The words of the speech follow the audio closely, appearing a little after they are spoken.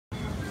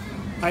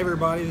Hi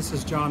everybody, this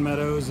is John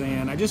Meadows,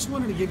 and I just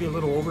wanted to give you a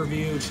little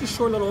overview. It's just a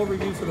short little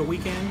overview for the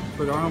weekend,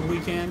 for the Arnold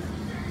weekend.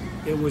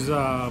 It was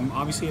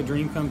obviously a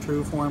dream come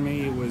true for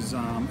me. It was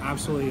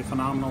absolutely a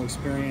phenomenal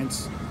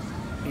experience,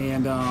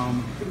 and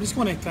I just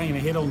want to kind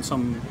of hit on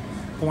some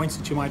points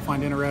that you might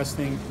find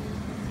interesting.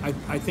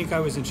 I think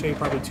I was in shape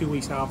probably 2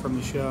 weeks out from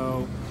the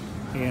show,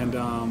 and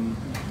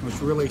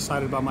was really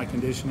excited about my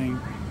conditioning.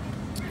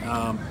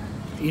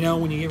 You know,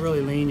 when you get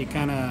really lean, you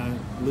kind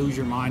of lose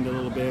your mind a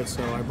little bit.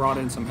 So I brought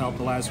in some help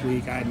the last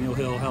week. I had Neil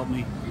Hill help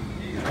me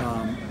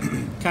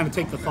kind of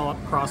take the thought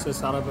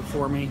process out of it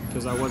for me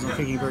because I wasn't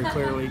thinking very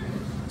clearly.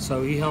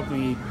 So he helped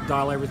me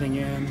dial everything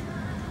in.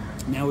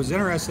 Now it was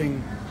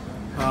interesting.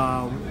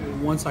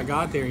 Once I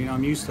got there, you know,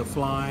 I'm used to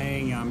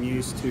flying. I'm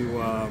used to, you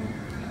know,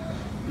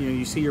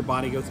 you see your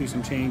body go through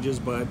some changes.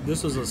 But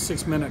this was a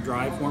 6-minute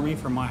drive for me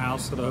from my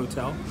house to the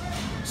hotel.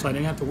 So I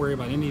didn't have to worry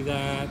about any of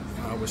that.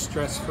 I was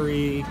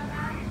stress-free.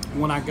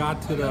 When I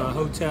got to the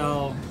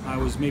hotel, I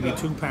was maybe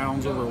 2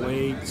 pounds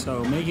overweight,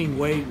 so making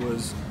weight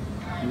was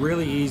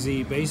really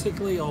easy.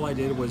 Basically, all I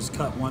did was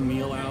cut one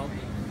meal out,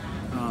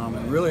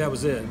 and really that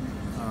was it.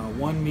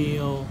 One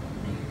meal,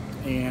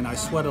 and I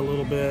sweat a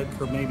little bit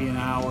for maybe an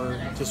hour,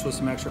 just with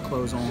some extra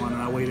clothes on,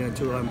 and I weighed in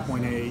to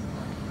 11.8.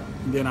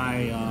 Then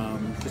I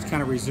just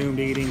kind of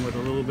resumed eating with a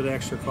little bit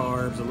extra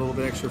carbs, a little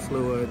bit extra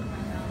fluid.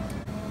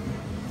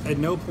 At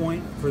no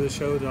point for the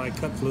show did I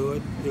cut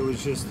fluid. It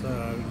was just,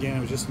 again, it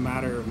was just a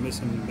matter of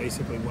missing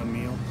basically one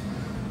meal.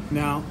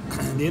 Now,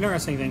 the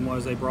interesting thing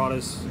was they brought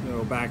us, you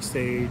know,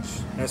 backstage,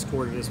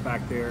 escorted us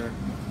back there,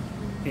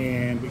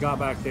 and we got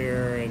back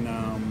there, and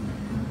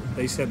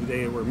they said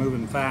they were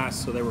moving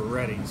fast, so they were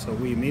ready. So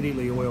we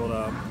immediately oiled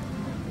up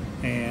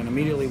and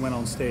immediately went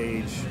on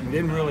stage. We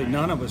didn't really,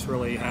 none of us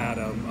really had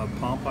a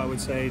pump, I would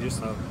say,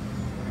 just a.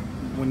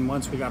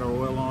 Once we got our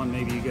oil on,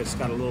 maybe you just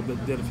got a little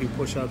bit, did a few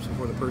push-ups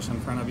before the person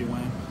in front of you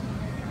went.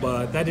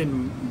 But that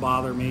didn't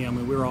bother me. I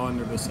mean, we were all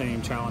under the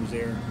same challenge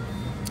there.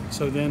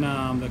 So then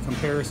the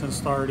comparison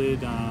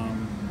started.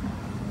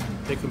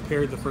 They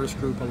compared the first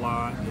group a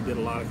lot. They did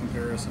a lot of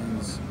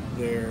comparisons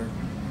there.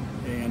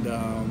 And,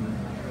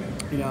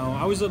 you know,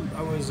 I was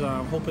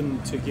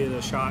hoping to get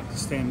a shot to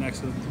stand next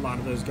to a lot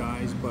of those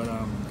guys, but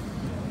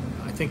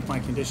I think my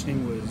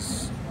conditioning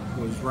was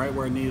right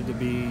where it needed to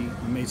be.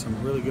 I made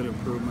some really good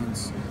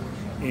improvements,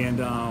 and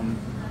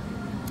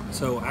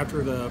so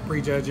after the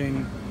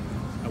prejudging,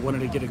 I wanted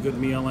to get a good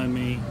meal in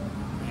me.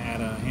 I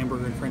had a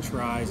hamburger and french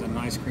fries and an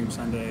ice cream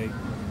sundae,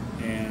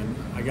 and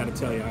I got to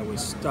tell you, I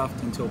was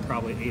stuffed until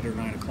probably 8 or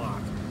 9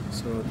 o'clock.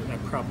 So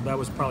that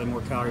was probably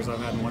more calories I've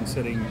had in one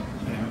sitting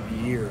in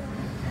a year.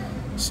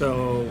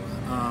 So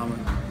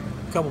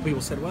a couple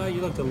people said, well, you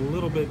looked a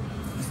little bit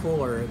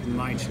fuller at the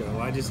night show.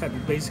 I just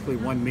had basically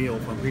one meal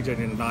from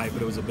prejudging tonight,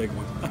 but it was a big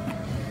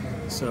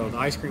one. So the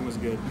ice cream was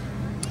good.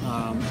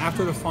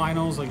 After the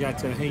finals, I got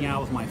to hang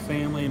out with my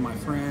family and my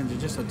friends,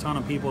 and just a ton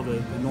of people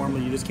that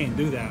normally you just can't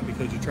do that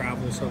because you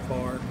travel so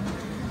far.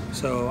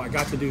 So I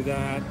got to do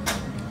that.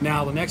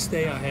 Now the next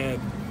day I had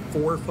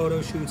 4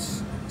 photo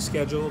shoots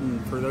scheduled,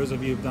 and for those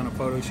of you who've done a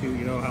photo shoot,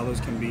 you know how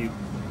those can be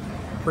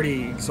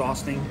pretty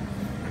exhausting.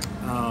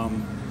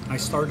 I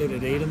started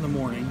at 8 in the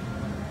morning,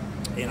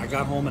 and I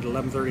got home at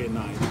 11:30 at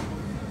night,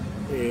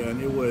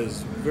 and it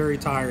was very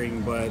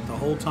tiring. But the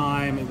whole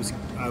time,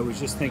 I was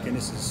just thinking,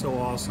 this is so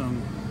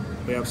awesome.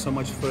 We have so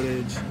much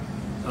footage.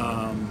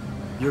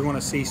 You're going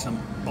to see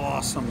some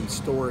awesome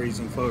stories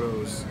and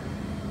photos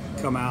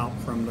come out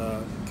from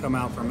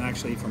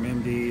actually from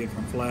MD and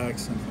from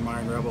Flex and from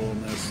Iron Rebel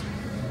in this.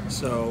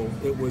 So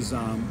it was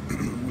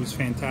it was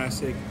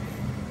fantastic.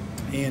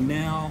 And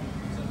now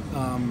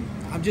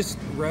I'm just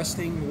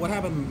resting. What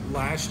happened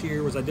last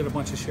year was I did a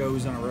bunch of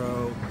shows in a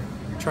row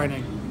trying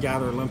to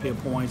gather Olympia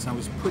points. I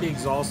was pretty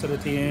exhausted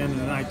at the end,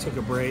 and then I took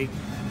a break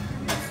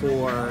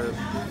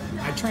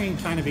I trained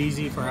kind of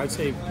easy for, I'd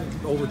say,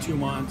 over 2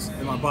 months,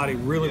 and my body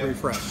really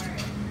refreshed.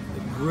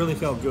 It really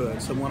felt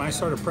good. So when I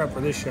started prep for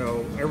this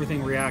show,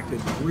 everything reacted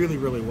really,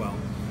 really well.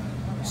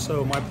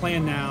 So my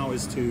plan now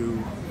is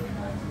to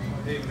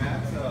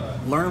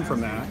learn from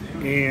that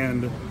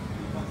and,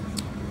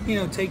 you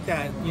know, take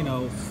that, you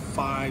know,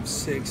 5,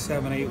 6,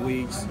 7, 8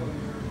 weeks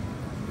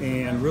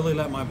and really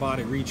let my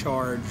body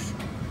recharge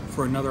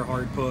for another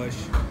hard push.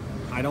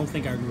 I don't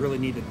think I really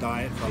need to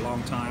diet for a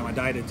long time. I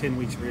dieted 10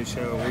 weeks for this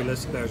show.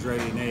 Realistically, I was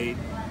ready in 8.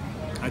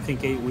 I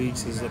think 8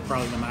 weeks is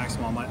probably the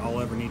maximum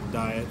I'll ever need to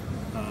diet.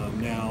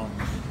 Now,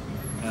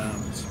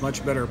 it's a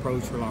much better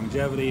approach for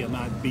longevity. I'm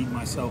not beating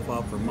myself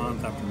up for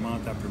month after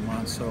month after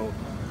month. So,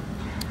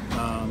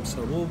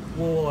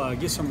 we'll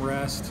get some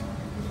rest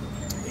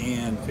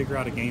and figure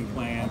out a game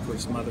plan for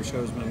some other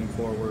shows moving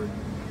forward.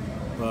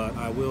 But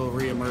I will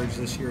reemerge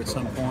this year at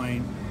some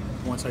point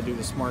once I do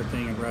the smart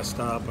thing and rest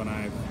up and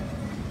I've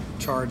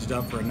charged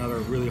up for another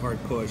really hard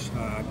push.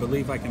 I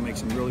believe I can make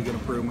some really good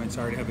improvements.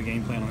 I already have a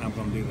game plan on how I'm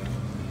going to do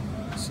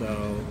that.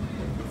 So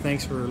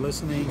thanks for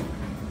listening,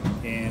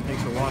 and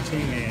thanks for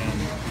watching, and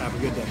have a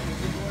good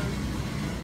day.